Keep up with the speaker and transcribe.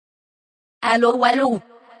Allo, allo.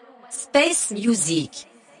 Space Music.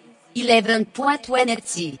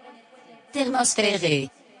 11.20. Thermosphère.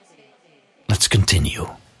 Let's continue.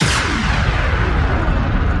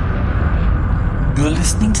 You're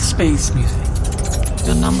listening to Space Music,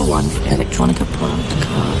 your number one for electronica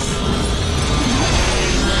podcast.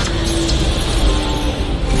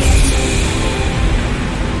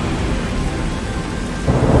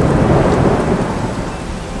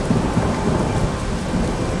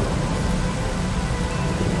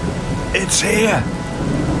 It's here.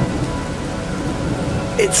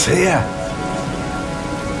 It's here.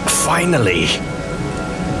 Finally.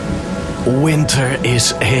 Winter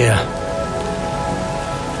is here.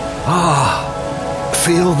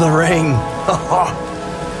 Feel the rain.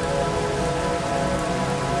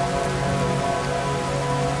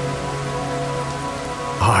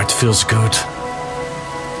 Heart feels good.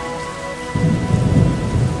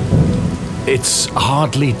 It's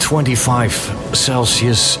hardly 25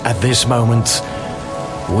 Celsius at this moment.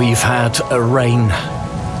 We've had a rain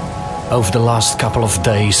over the last couple of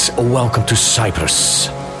days. Welcome to Cyprus.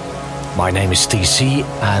 My name is TC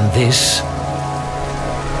and this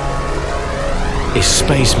is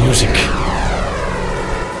Space Music.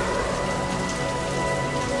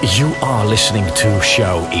 You are listening to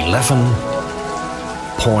show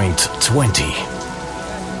 11.20.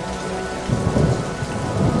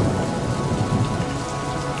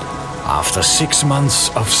 After 6 months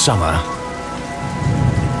of summer,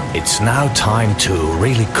 it's now time to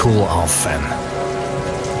really cool off and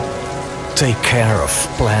take care of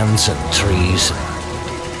plants and trees and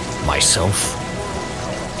myself.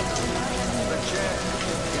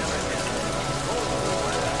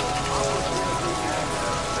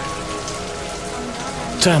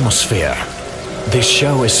 Thermosphere. This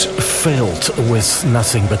show is filled with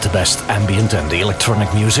nothing but the best ambient and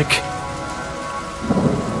electronic music.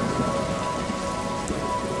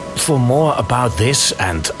 For more about this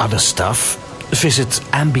and other stuff, visit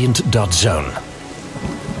ambient.zone.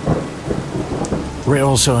 We're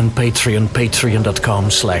also on Patreon,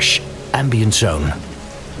 patreon.com/ambientzone.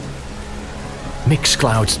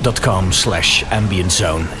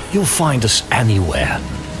 Mixcloud.com/ambientzone. You'll find us anywhere.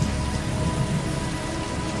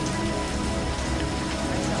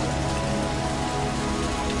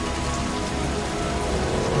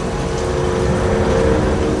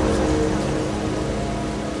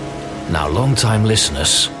 Now, long-time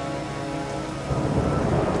listeners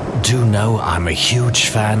do know I'm a huge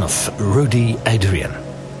fan of Rudy Adrian.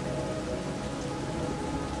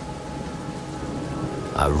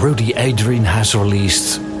 Rudy Adrian has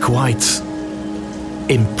released quite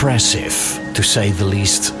impressive, to say the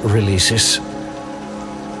least, releases.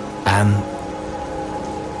 And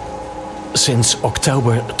since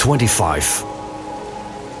October 25,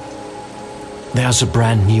 there's a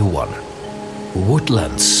brand new one,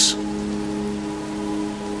 Woodlands.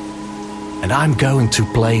 And I'm going to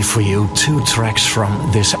play for you 2 tracks from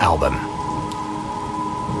this album.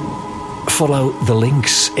 Follow the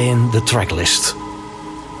links in the track list.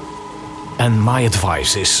 And my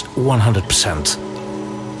advice is 100%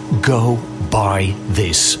 go buy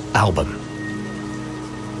this album.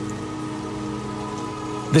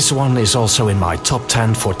 This one is also in my top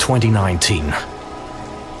 10 for 2019.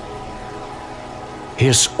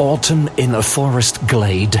 Here's Autumn in a Forest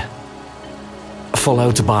Glade,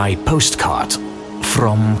 followed by Postcard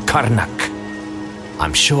from Karnak.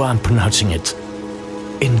 I'm sure I'm pronouncing it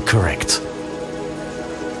incorrect.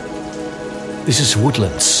 This is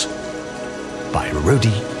Woodlands by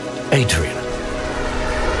Rudy Adrian.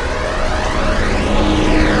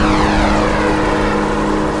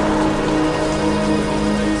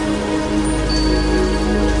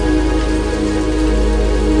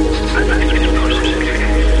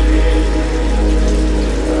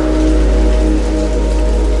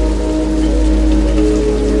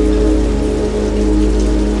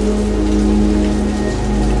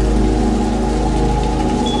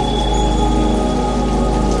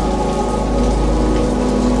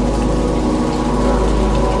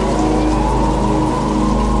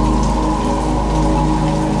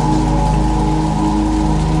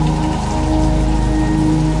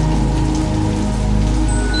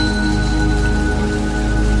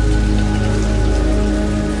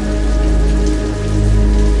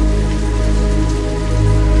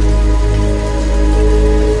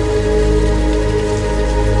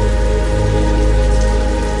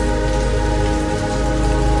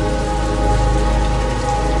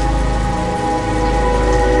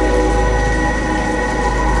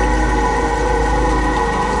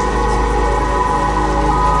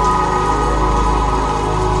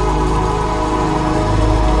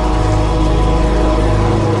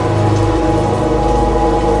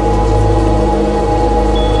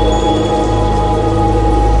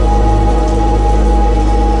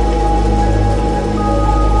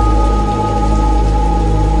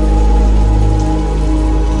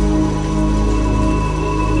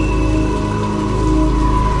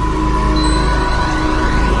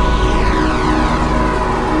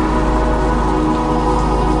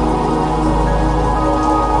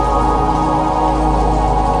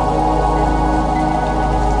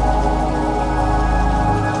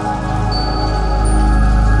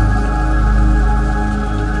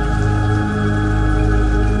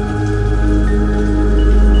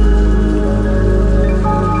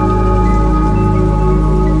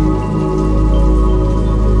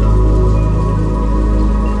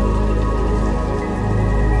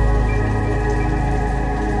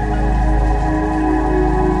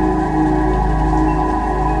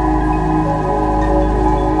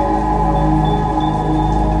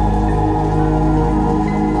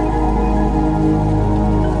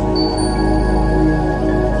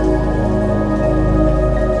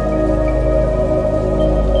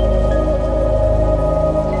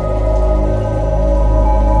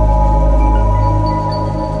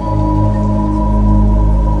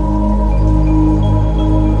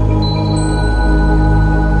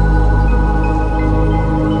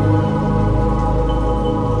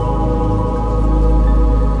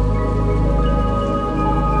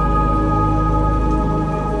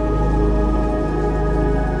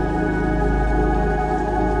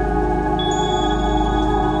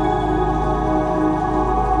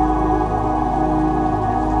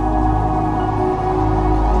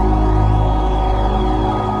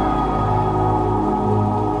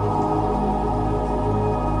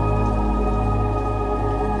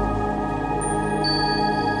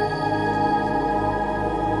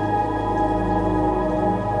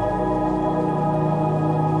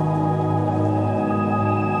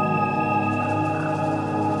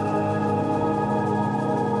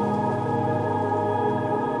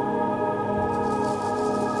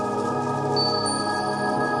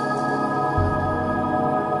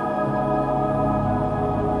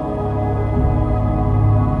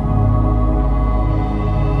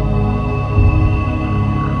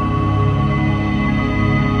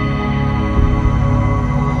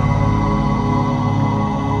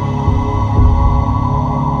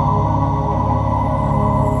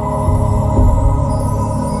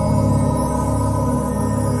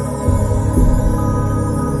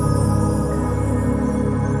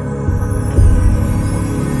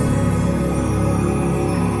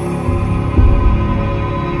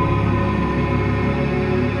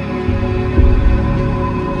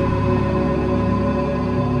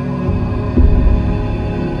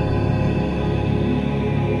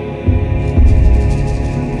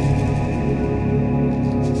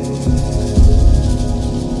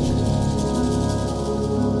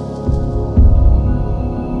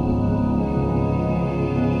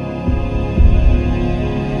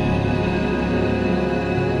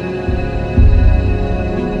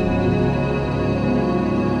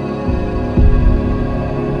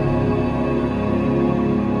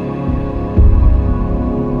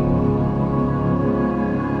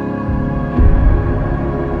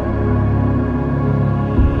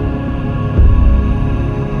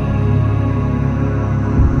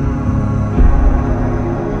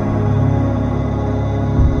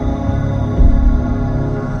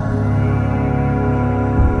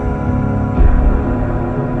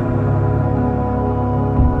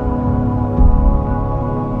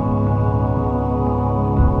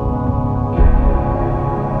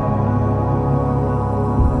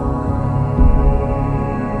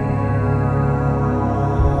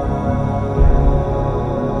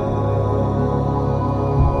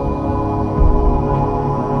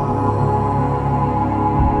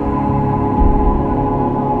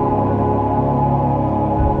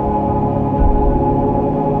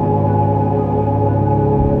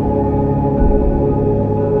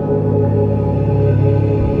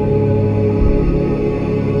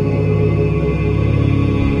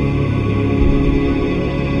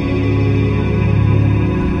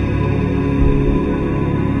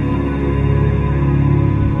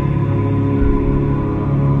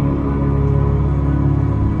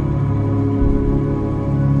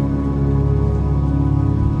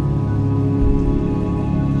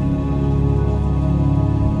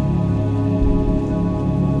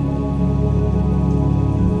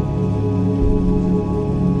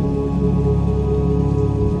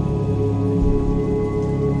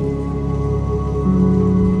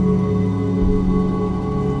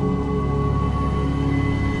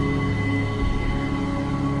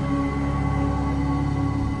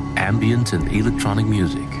 ambient and electronic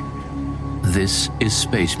music. This is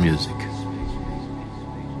Space Music.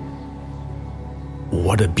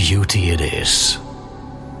 What a beauty it is.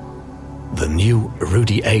 The new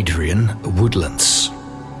Rudy Adrian Woodlands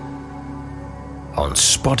on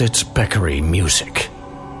Spotted Peccary Music.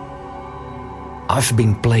 I've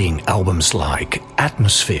been playing albums like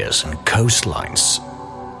Atmospheres and Coastlines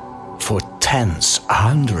for tens,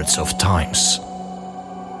 hundreds of times.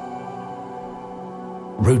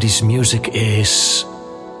 Rudy's music is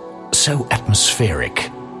so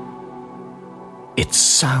atmospheric. It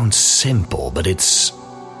sounds simple, but it's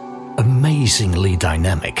amazingly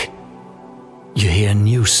dynamic. You hear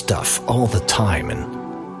new stuff all the time, and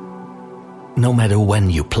no matter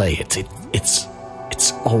when you play it, it's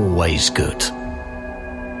always good.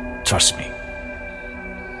 Trust me.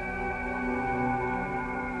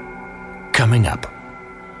 Coming up,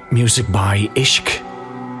 music by Ishk,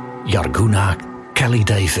 Yarguna, Kelly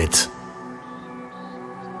David.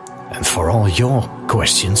 And for all your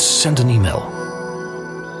questions, send an email.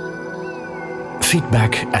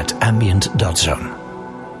 feedback@ambient.zone.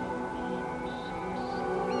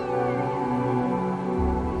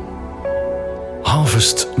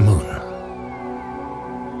 Harvest Moon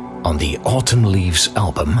on the Autumn Leaves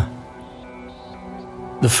album,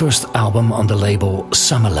 the first album on the label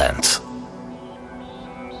Summerland,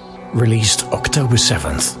 released October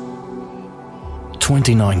 7th,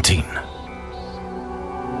 2019.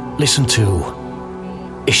 Listen to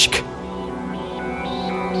Ishk.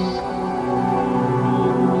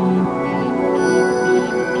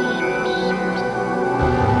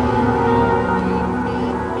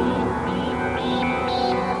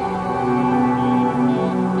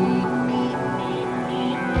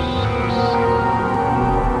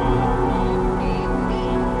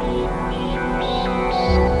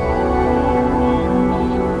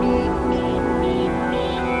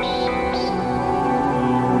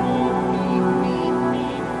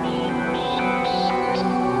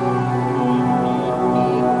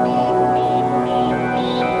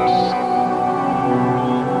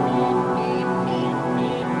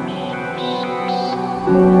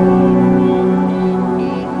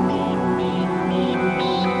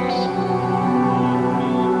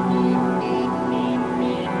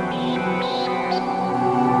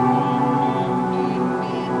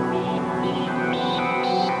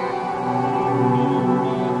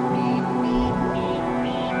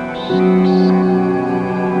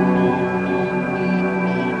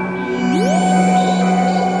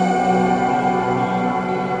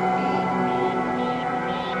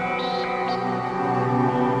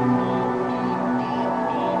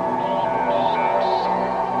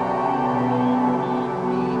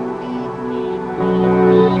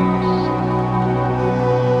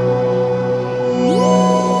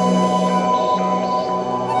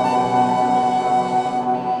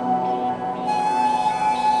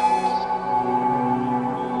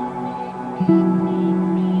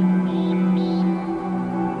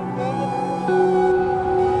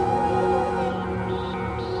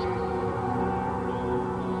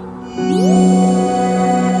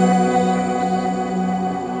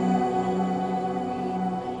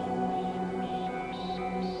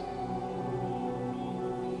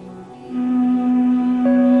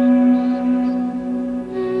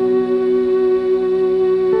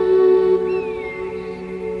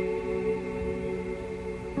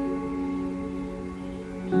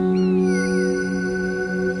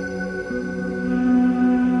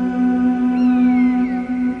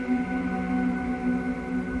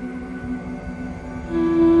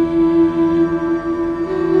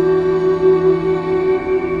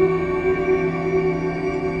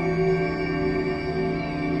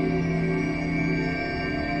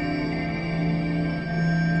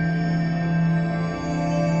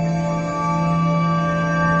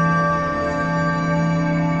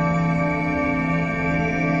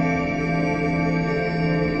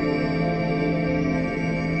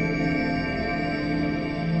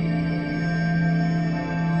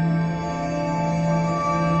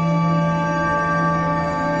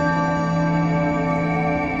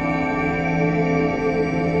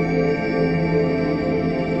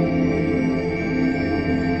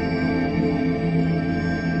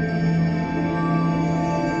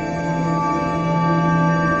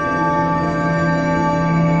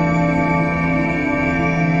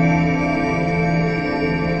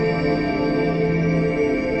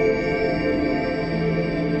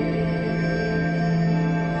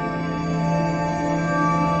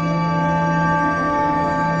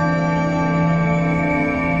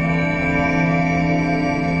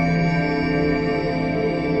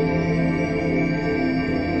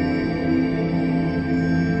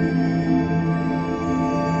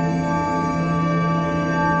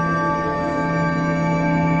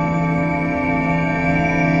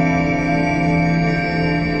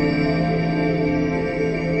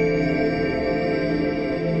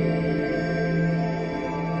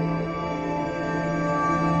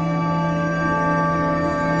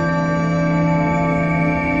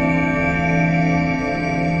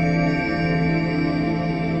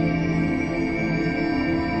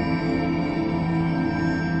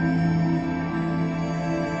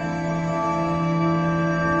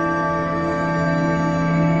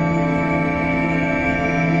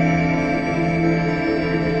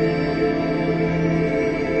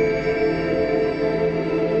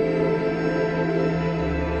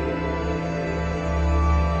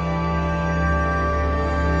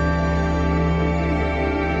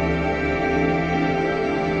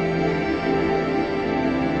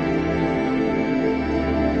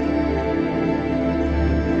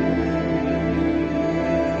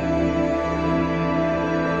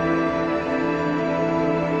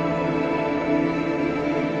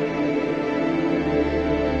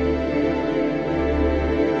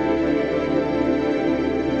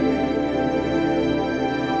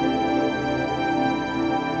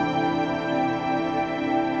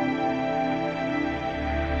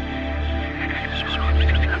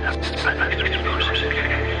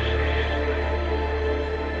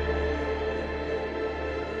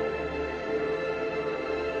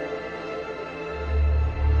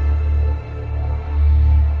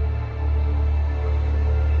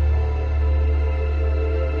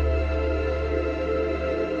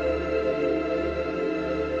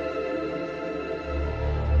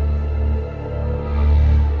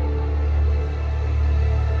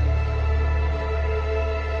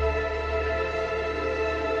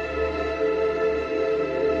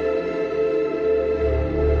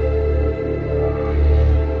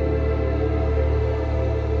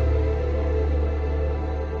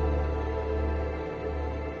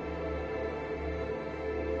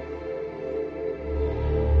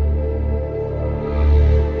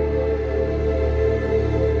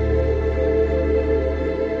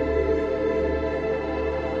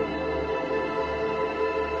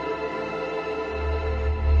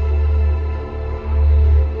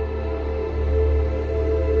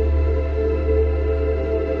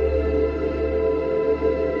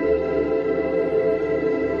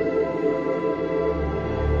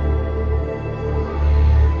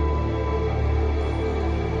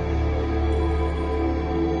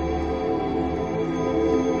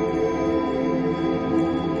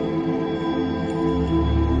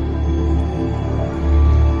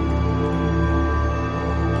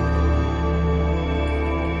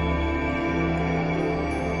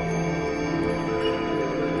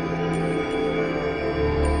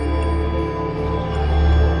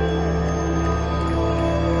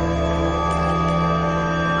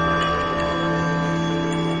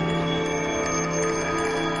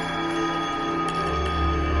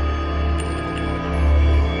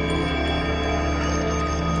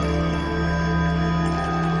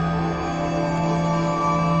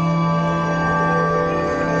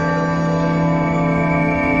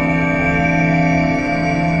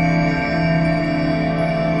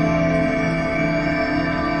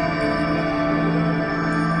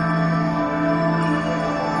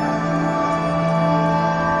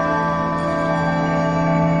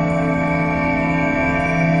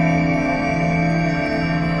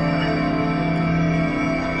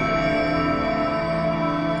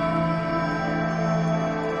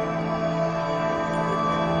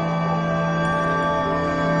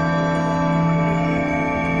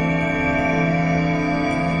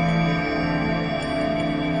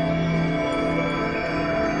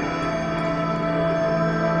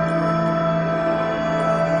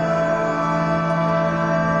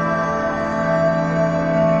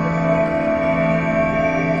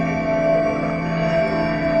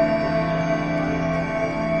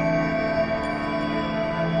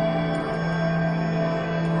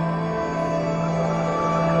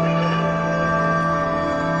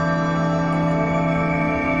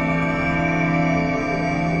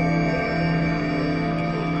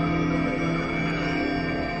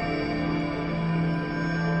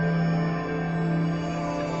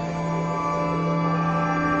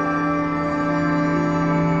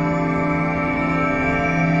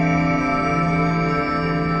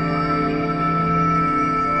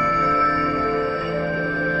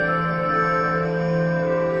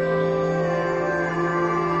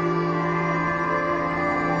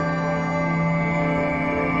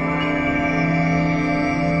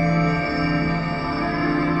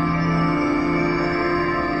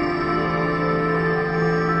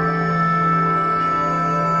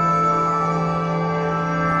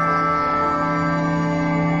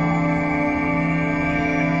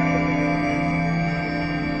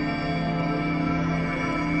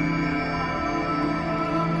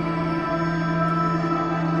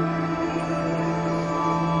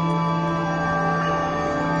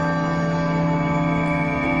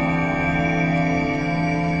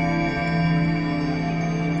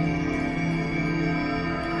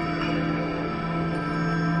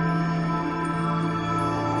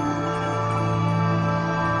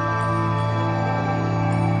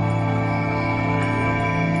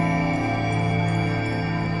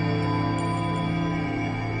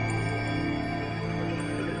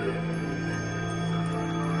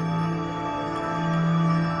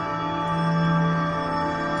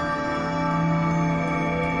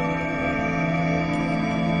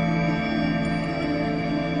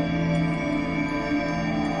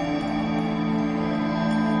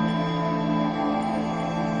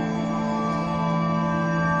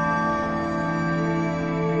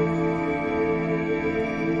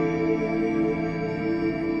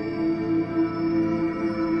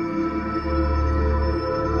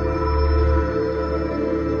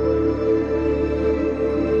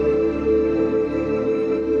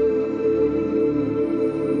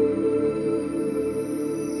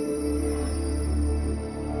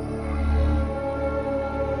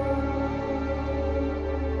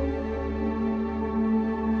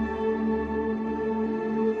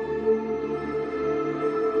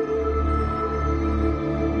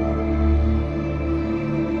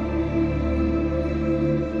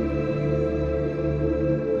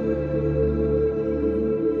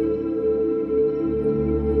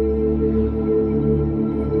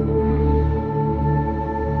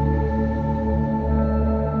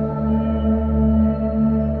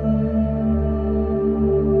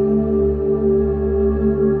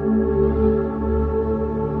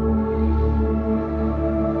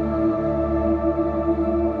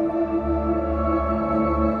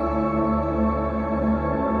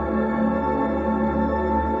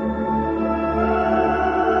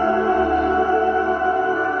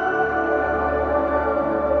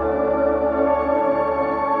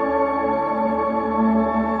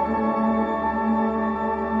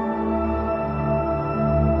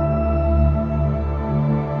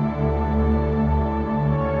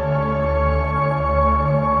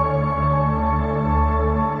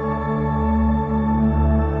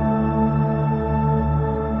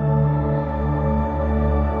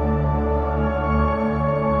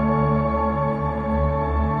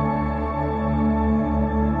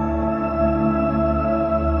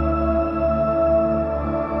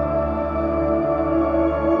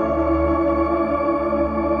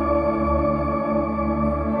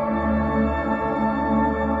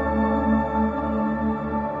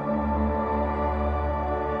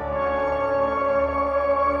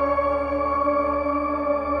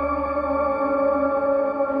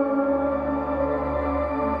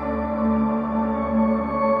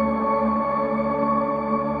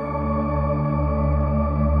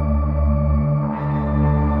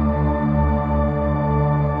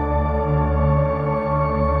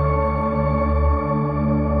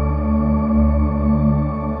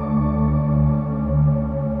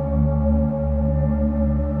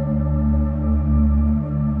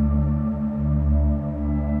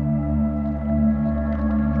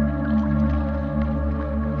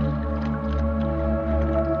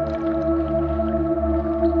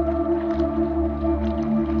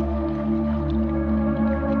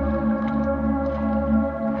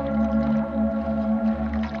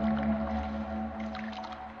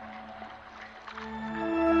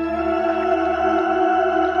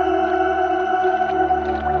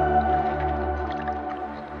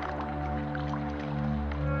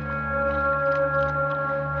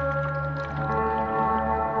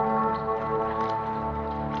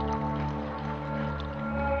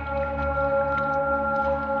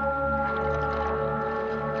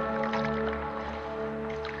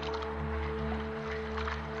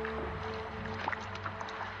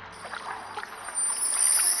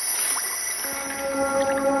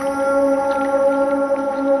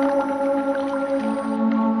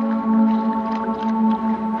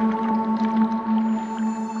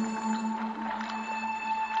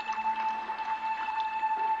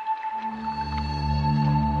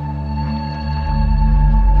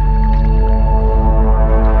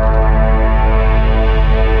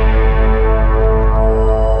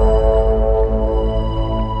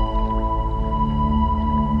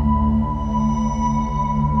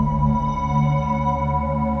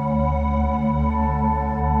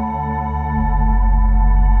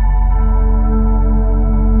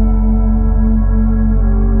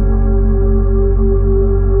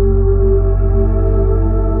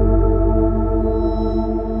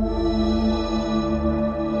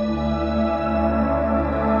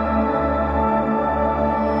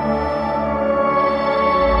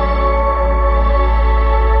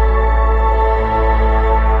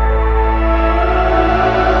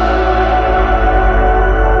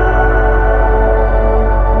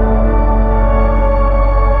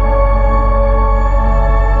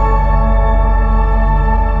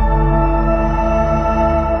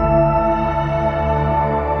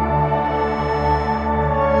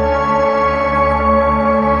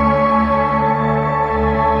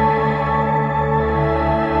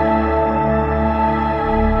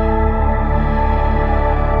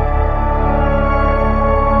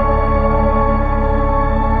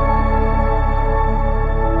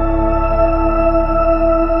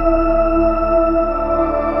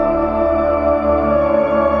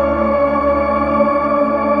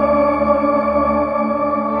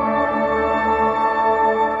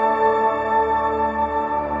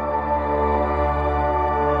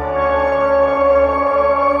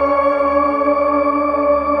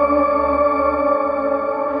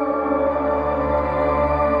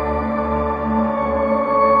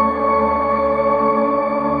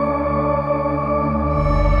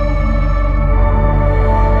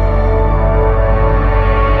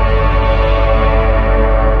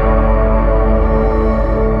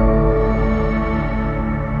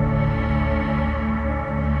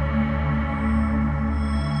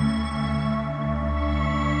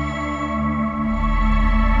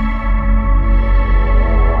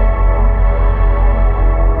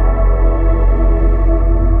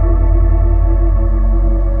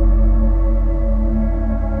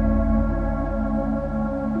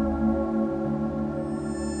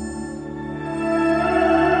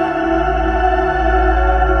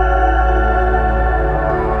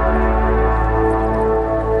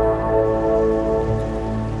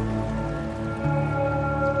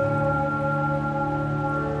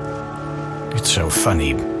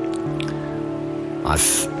 funny.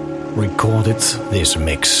 I've recorded this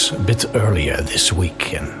mix a bit earlier this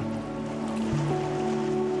week, and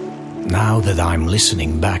now that I'm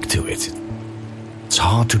listening back to it, it's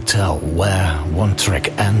hard to tell where one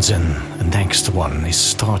track ends and the next one is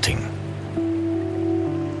starting.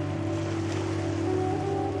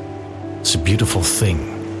 It's a beautiful thing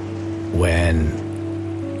when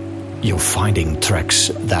you're finding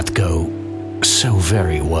tracks that go so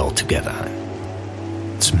very well together.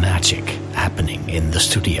 It's magic happening in the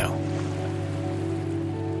studio.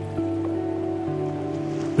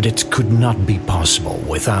 But it could not be possible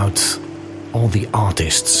without all the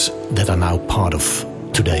artists that are now part of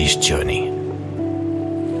today's journey.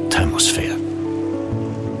 Thermosphere.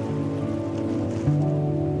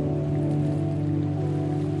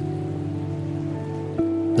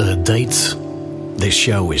 The date this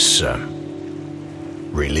show is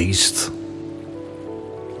released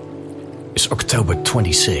is October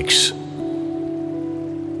 26.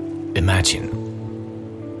 Imagine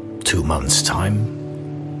 2 months' time,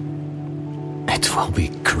 it will be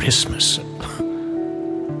Christmas.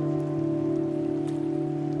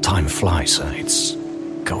 Time flies, it's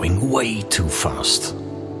going way too fast.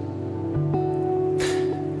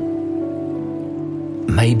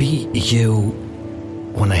 Maybe you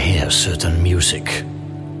want to hear certain music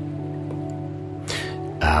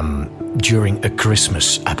during a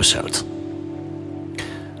Christmas episode.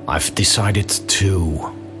 I've decided to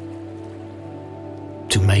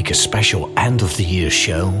make a special end of the year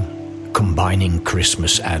show combining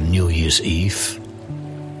Christmas and New Year's Eve.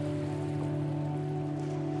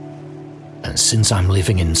 And since I'm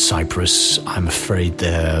living in Cyprus, I'm afraid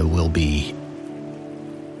there will be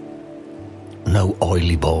no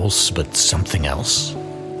oily balls, but something else.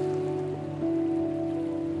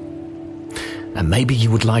 And maybe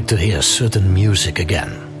you would like to hear certain music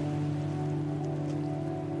again.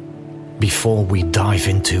 Before we dive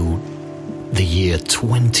into the year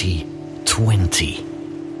 2020,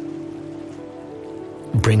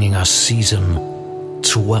 bringing us season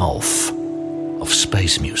 12 of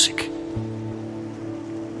Space Music.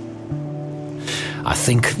 I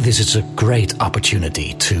think this is a great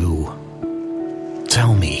opportunity to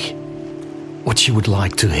tell me what you would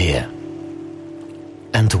like to hear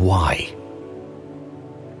and why.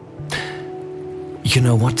 You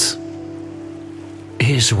know what?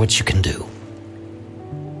 Here's what you can do.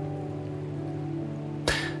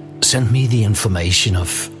 Send me the information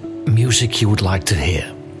of music you would like to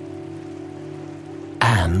hear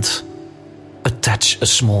and attach a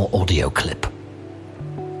small audio clip.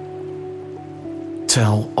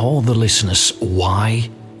 Tell all the listeners why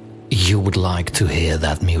you would like to hear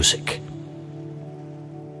that music.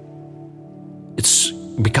 It's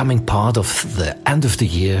becoming part of the end of the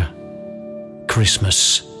year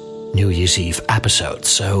Christmas New Year's Eve episode,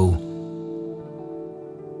 so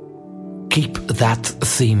keep that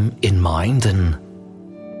theme in mind. And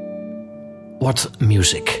what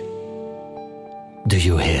music do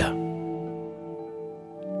you hear?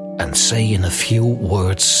 And say in a few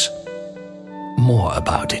words more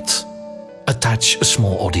about it. Attach a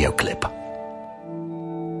small audio clip.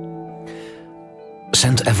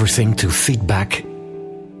 Send everything to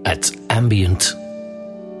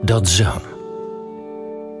feedback@ambient.zone.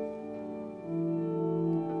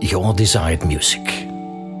 Your desired music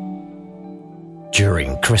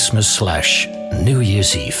during Christmas/New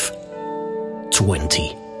Year's Eve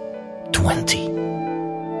 2020.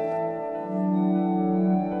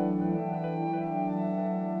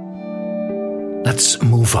 Let's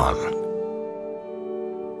move on.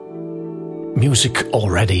 Music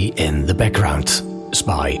already in the background is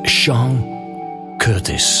by Sean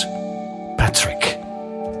Curtis Patrick.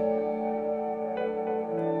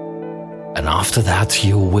 And after that,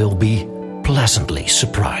 you will be pleasantly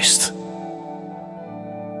surprised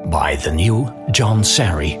by the new John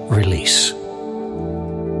Sari release.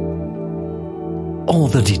 All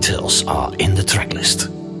the details are in the tracklist.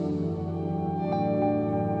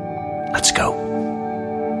 Let's go.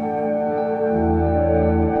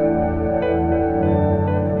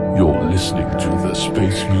 You're listening to the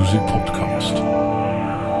Space Music Podcast.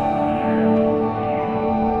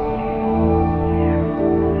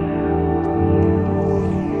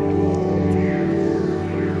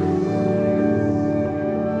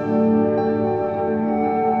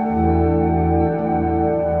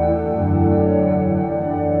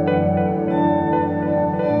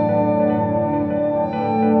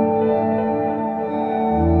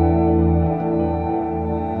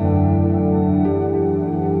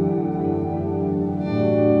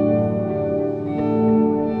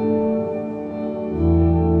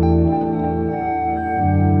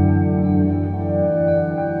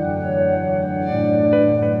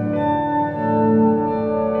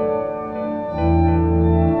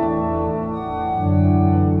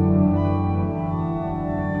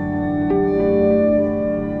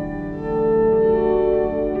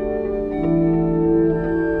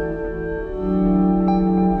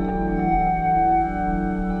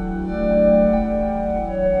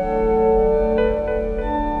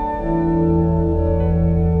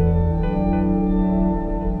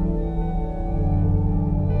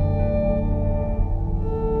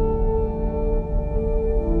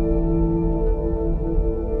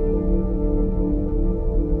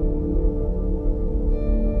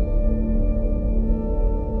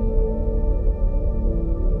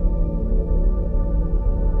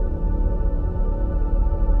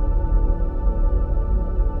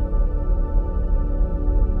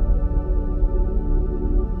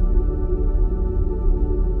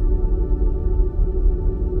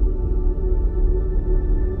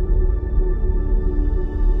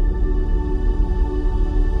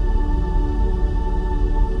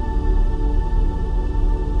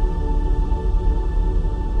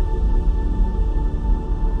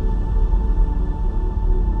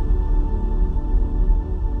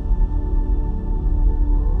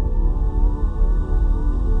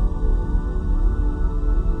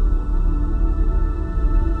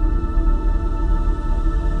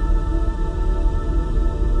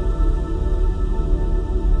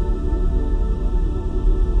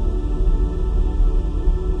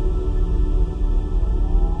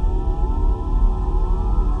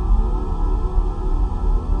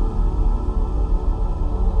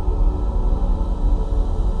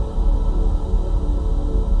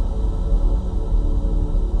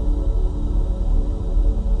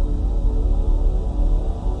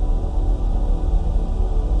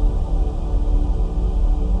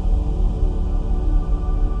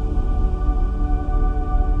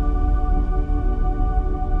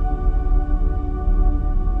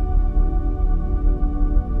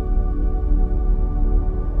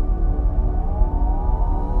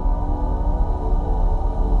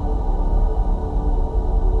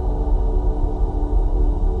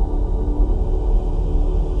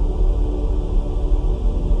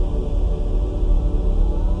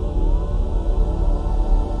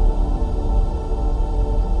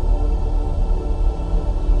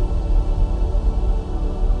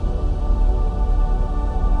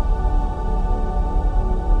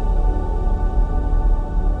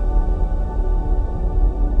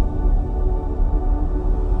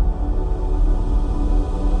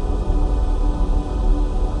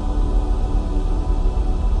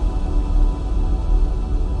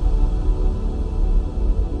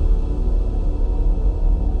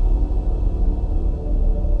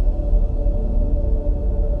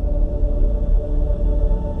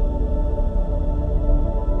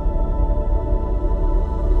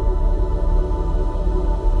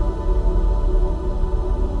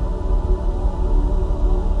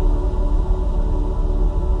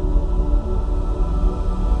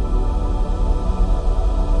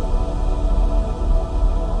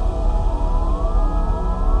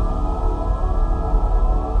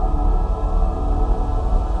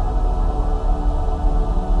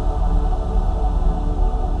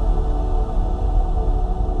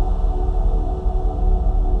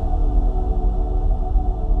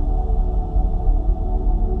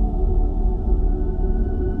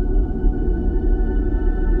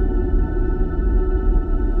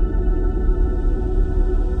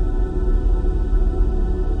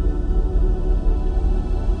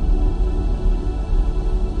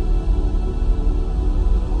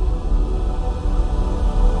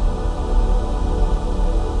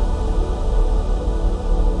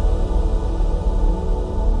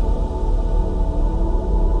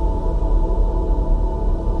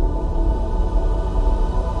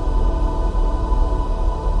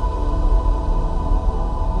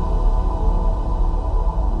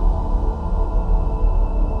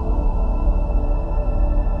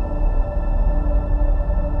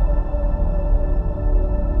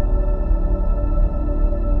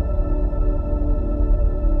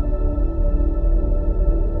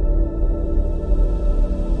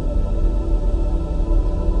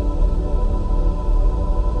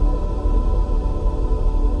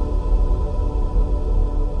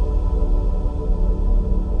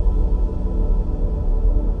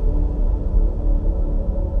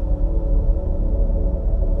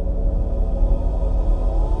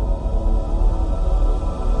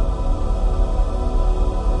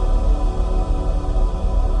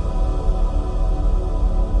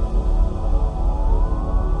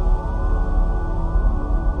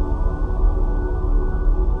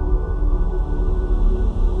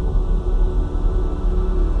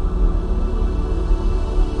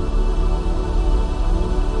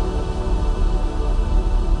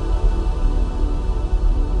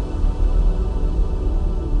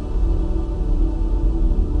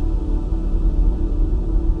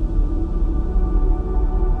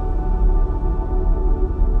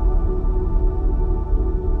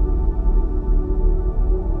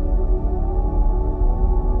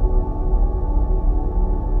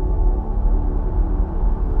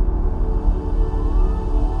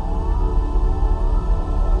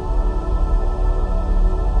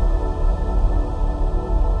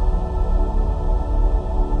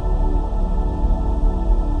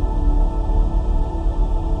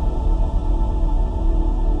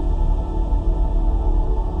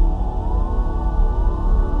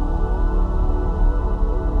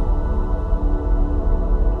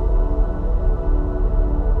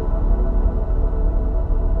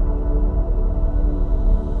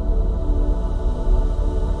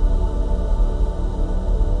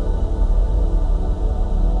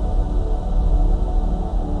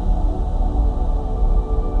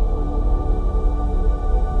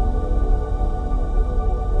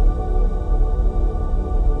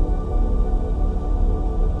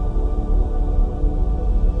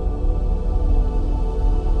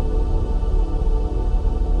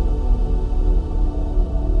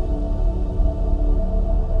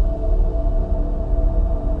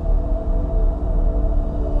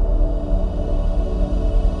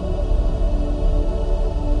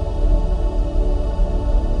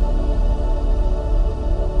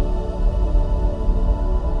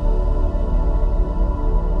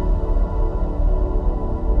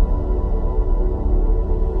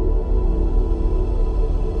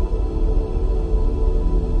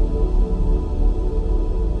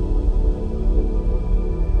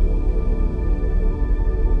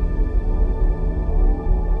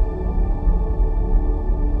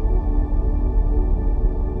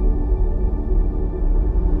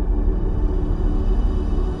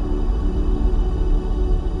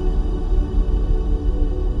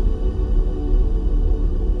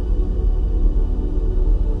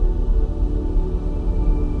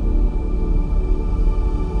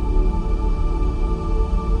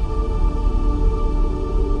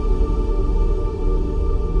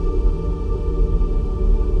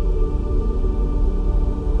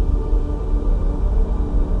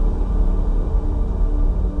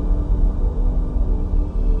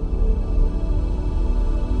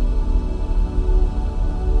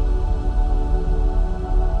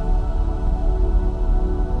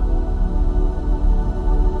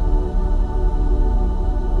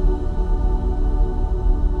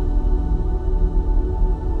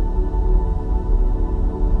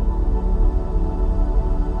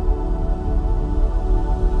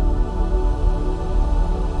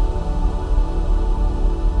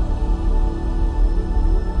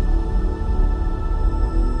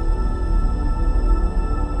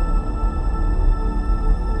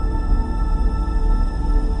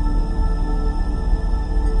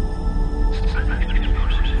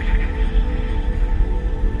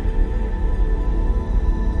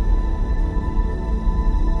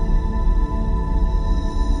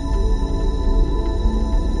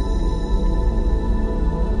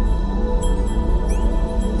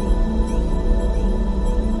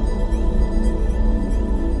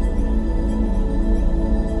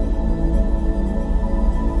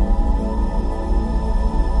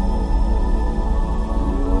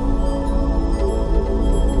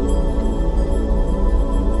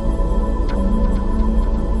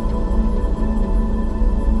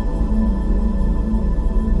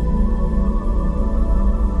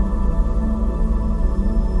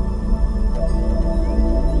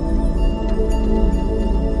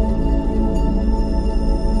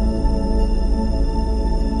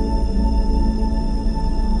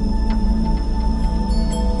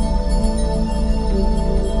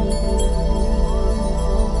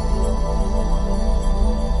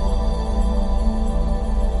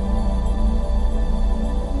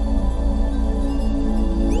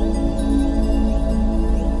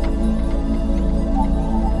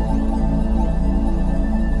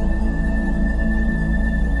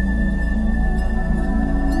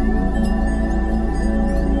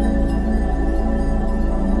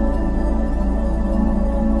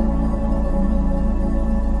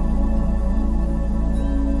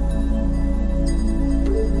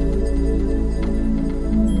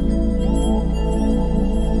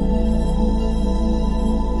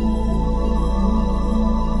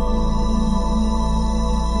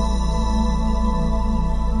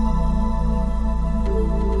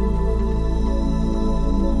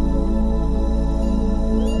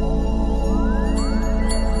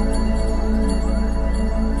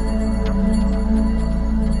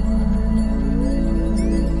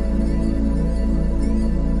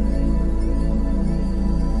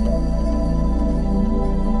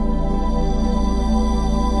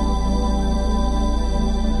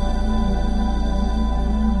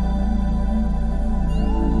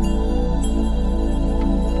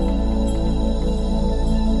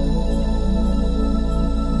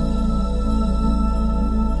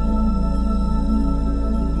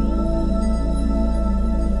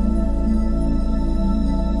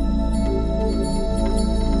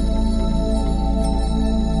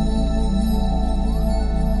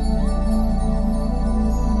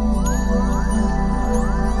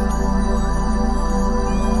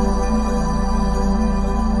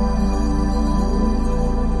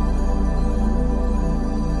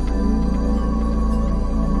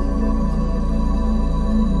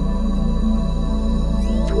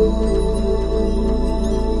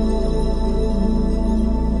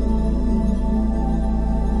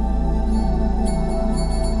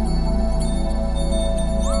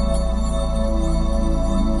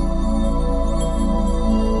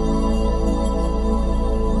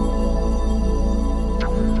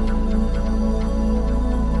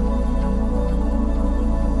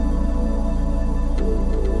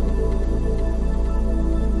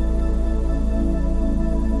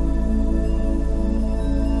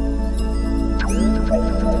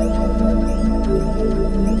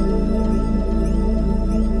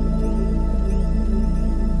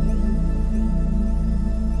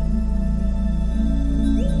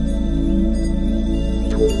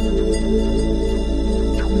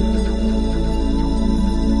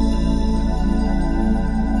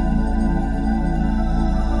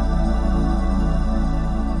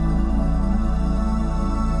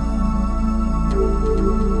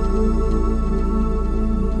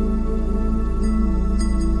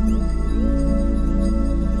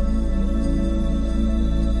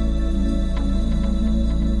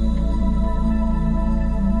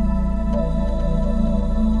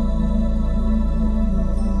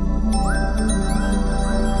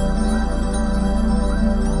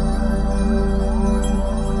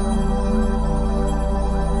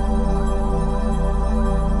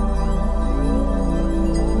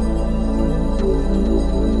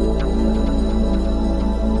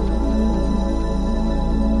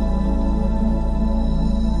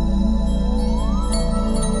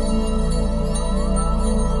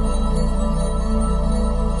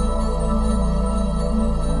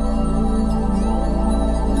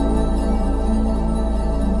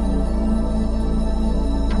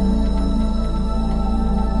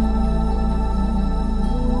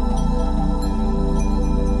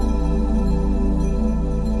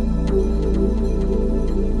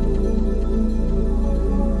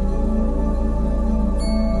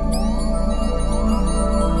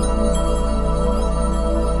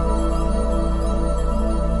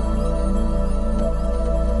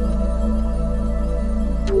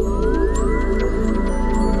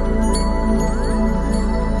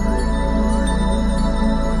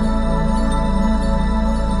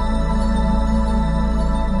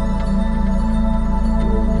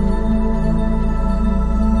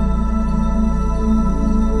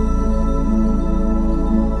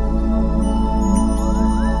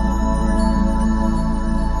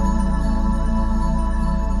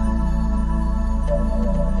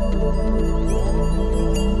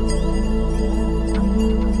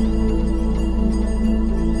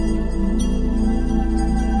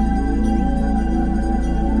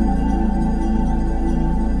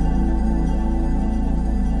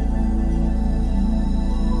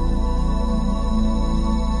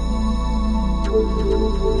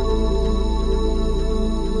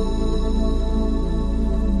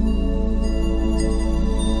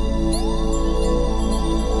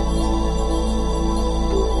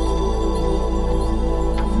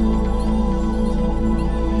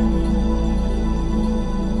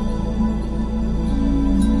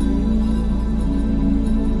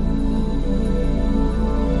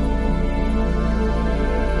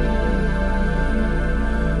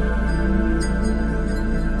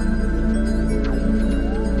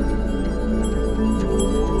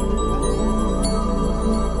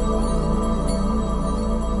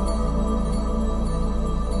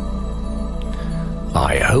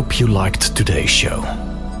 I hope you liked today's show.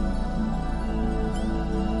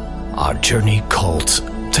 Our journey called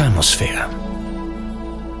Thermosphere.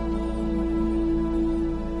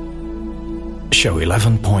 Show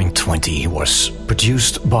 11.20 was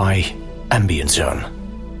produced by Ambient Zone,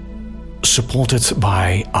 supported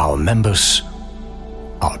by our members,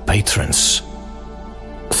 our patrons.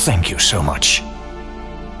 Thank you so much.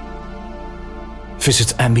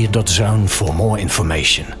 Visit ambient.zone for more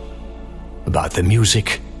information about the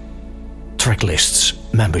music, track lists,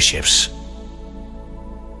 memberships.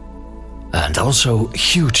 And also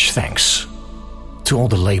huge thanks to all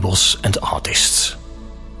the labels and artists,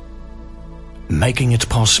 making it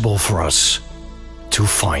possible for us to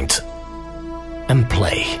find and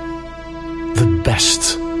play the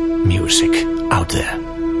best music out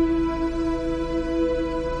there.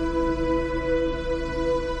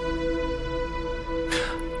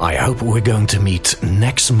 I hope we're going to meet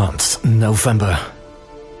next month, November,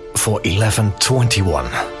 for 1121.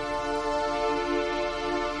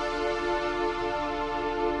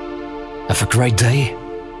 Have a great day,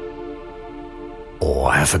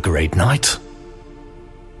 or have a great night.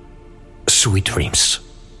 Sweet dreams.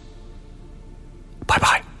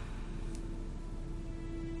 Bye-bye.